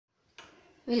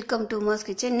Welcome to mass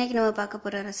kitchen. இன்னைக்கு நம்ம பார்க்க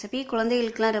போகிற ரெசிபி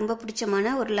குழந்தைகளுக்குலாம் ரொம்ப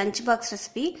பிடிச்சமான ஒரு லஞ்ச் பாக்ஸ்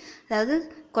ரெசிபி. அதாவது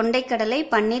கொண்டைக்கடலை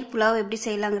பன்னீர் புலாவ் எப்படி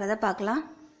செய்யலாங்கிறத பார்க்கலாம்.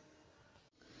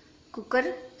 குக்கர்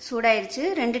சூடாயிருச்சு.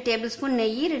 2 டேபிள் ஸ்பூன்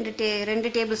நெய்,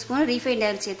 2 டேபிள் ஸ்பூன் ரீஃபைண்ட்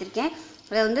ஆயில் சேர்த்துருக்கேன்.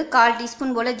 அதில் வந்து 1/4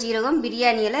 டீஸ்பூன் போல் ஜீரகம்,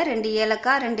 பிரியாணி இலை, 2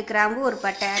 ஏலக்காய், 2 கிராம்பு, ஒரு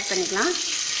பட்டை ஆட் பண்ணிக்கலாம்.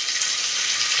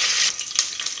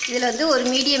 இதில் வந்து ஒரு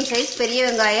மீடியம் சைஸ் பெரிய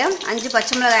வெங்காயம், 5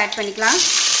 பச்சை மிளகாய் ஆட் பண்ணிக்கலாம்.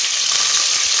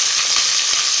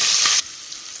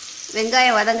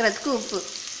 வெங்காயம் வதங்குறதுக்கு உப்பு.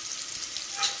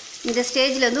 இந்த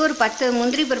ஸ்டேஜில் வந்து ஒரு 10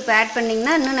 முந்திரி பருப்பு ஆட்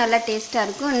பண்ணிங்கன்னா இன்னும் நல்லா டேஸ்ட்டாக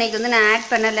இருக்கும். இன்றைக்கி வந்து நான் ஆட்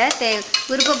பண்ணலை.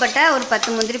 விருப்பப்பட்டால் ஒரு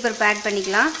 10 முந்திரி பருப்பு ஆட்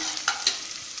பண்ணிக்கலாம்.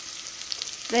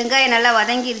 வெங்காயம் நல்லா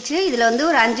வதங்கிருச்சு. இதில் வந்து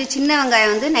ஒரு 5 சின்ன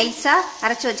வெங்காயம் வந்து நைஸாக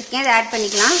அரைச்சி வச்சுருக்கேன். அதை ஆட்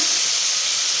பண்ணிக்கலாம்.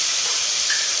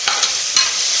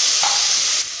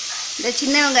 இந்த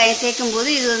சின்ன வெங்காயம் சேர்க்கும்போது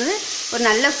இது வந்து ஒரு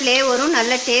நல்ல ஃப்ளேவரும்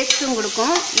நல்ல டேஸ்ட்டும்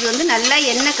கொடுக்கும். இது வந்து நல்லா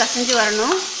எண்ணெய் கசிஞ்சு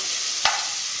வரணும்.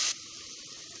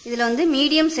 இதில் வந்து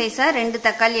மீடியம் சைஸாக 2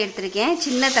 தக்காளி எடுத்திருக்கேன்.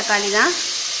 சின்ன தக்காளி தான்.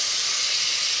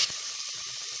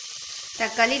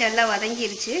 தக்காளி நல்லா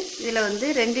வதங்கிருச்சு. இதில் வந்து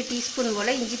 2 டீஸ்பூன் போல்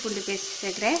இஞ்சி பூண்டு பேஸ்ட்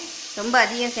சேர்க்குறேன். ரொம்ப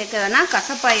அதிகம் சேர்க்க வேணாம்,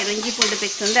 கசப்பாயிரும். இஞ்சி பூண்டு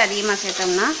பேஸ்ட் வந்து அதிகமாக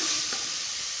சேர்த்தோம்னா.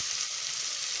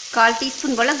 1/4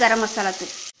 டீஸ்பூன் போல் கரம் மசாலா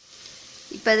தூள்.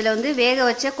 இப்போ இதில் வந்து வேக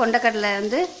வச்ச கொண்டைக்கடலை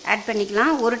வந்து ஆட்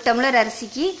பண்ணிக்கலாம். 1 டம்ளர்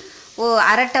அரிசிக்கு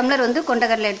 1/2 டம்ளர் வந்து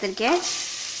கொண்டைக்கடலை எடுத்திருக்கேன்.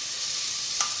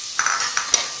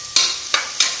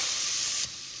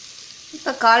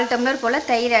 இப்போ 1/4 டம்ளர் போல்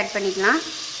தயிர் ஆட் பண்ணிக்கலாம்.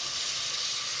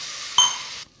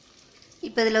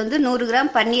 இப்போ இதில் வந்து 100 கிராம்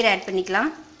பன்னீர் ஆட் பண்ணிக்கலாம்.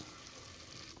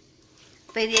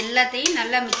 இப்போ இது எல்லாத்தையும்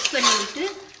நல்லா மிக்ஸ் பண்ணி விட்டு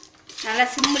நல்லா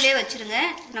சிம்மிலே வச்சுருங்க.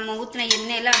 நம்ம ஊற்றின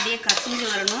எண்ணெயெல்லாம் அப்படியே கசிஞ்சு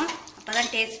வரணும். அப்போ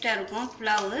தான் டேஸ்ட்டாக இருக்கும்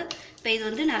புலாவு. இப்போ இது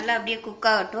வந்து நல்லா அப்படியே குக்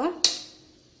ஆகட்டும்.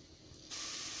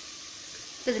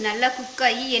 இப்போ இது நல்லா குக்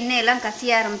ஆகி எண்ணெயெல்லாம்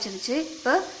கசிய ஆரம்பிச்சிருச்சு.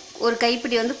 இப்போ ஒரு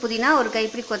கைப்பிடி வந்து புதினா, ஒரு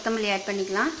கைப்பிடி கொத்தமல்லி ஆட்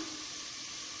பண்ணிக்கலாம்.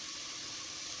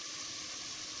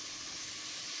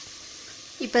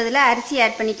 இப்போ இதில் அரிசி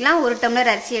ஆட் பண்ணிக்கலாம். 1 டம்ளர்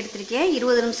அரிசி எடுத்திருக்கேன்.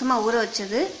 20 நிமிஷமாக ஊற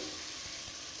வச்சது.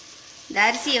 இந்த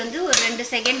அரிசியை வந்து ஒரு 2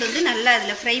 செகண்ட் வந்து நல்லா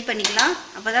அதில் ஃப்ரை பண்ணிக்கலாம்.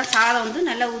 அப்போ தான் சாதம் வந்து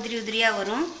நல்லா உதிரி உதிரியாக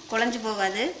வரும், குழஞ்சி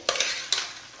போகாது.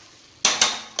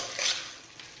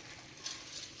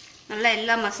 நல்லா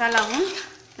எல்லா மசாலாவும்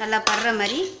நல்லா படுற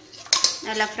மாதிரி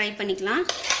நல்லா ஃப்ரை பண்ணிக்கலாம்.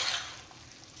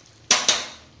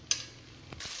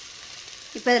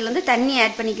 இப்போ இதில் வந்து தண்ணி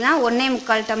ஆட் பண்ணிக்கலாம்.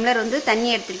 1.25 டம்ளர் வந்து தண்ணி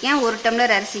எடுத்திருக்கேன். 1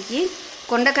 டம்ளர் அரிசிக்கு.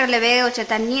 கொண்டைக்கடலை வேக வச்ச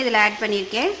தண்ணி இதில் ஆட்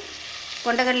பண்ணியிருக்கேன்.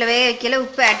 கொண்டைக்கடலை வேக வைக்கல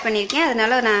உப்பு ஆட் பண்ணியிருக்கேன்.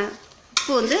 அதனால நான்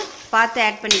உப்பு வந்து பார்த்து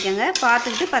ஆட் பண்ணிக்கோங்க.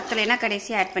 பார்த்துக்கிட்டு பத்தலைன்னா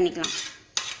கடைசியாக ஆட் பண்ணிக்கலாம்.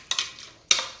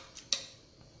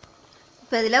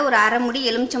 இப்போ இதில் ஒரு 1/2 மூடி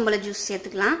எலுமிச்சம்பழ ஜூஸ்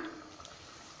சேர்த்துக்கலாம்.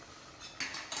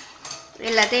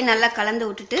 எல்லாத்தையும் நல்லா கலந்து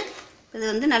விட்டுட்டு இது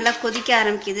வந்து நல்லா கொதிக்க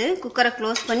ஆரம்பிக்குது. குக்கரை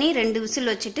க்ளோஸ் பண்ணி 2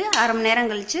 விசில் வச்சுட்டு 1/2 மணி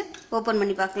நேரம் கழித்து ஓப்பன்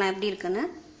பண்ணி பார்க்கலாம் எப்படி இருக்குன்னு.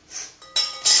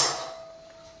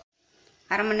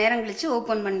 1/2 மணி நேரம் கழித்து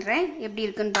ஓப்பன் பண்ணுறேன். எப்படி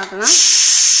இருக்குன்னு பார்க்கலாம்.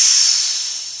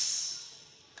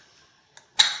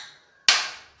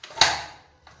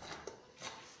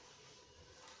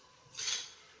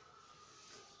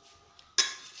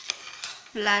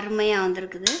 நல்லா அருமையாக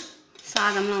வந்திருக்குது.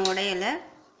 சாதம்லாம் உடையலை,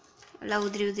 நல்லா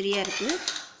உதிரி உதிரியாக இருக்குது.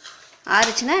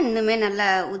 ஆறுச்சுன்னா இன்னுமே நல்லா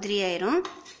உதிரியாயிரும்.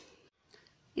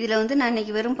 இதில் வந்து நான்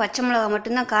இன்றைக்கி வெறும் பச்சை மிளகா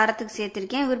மட்டும்தான் காரத்துக்கு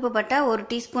சேர்த்துருக்கேன். விருப்பப்பட்டால் 1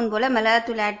 டீஸ்பூன் போல்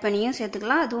மிளகாத்தூள் ஆட் பண்ணியும்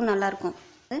சேர்த்துக்கலாம். அதுவும் நல்லாயிருக்கும்.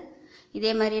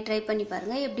 இதே மாதிரியே ட்ரை பண்ணி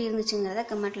பாருங்கள். எப்படி இருந்துச்சுங்கிறத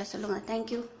கமெண்ட்டில் சொல்லுங்கள்.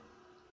 தேங்க்யூ.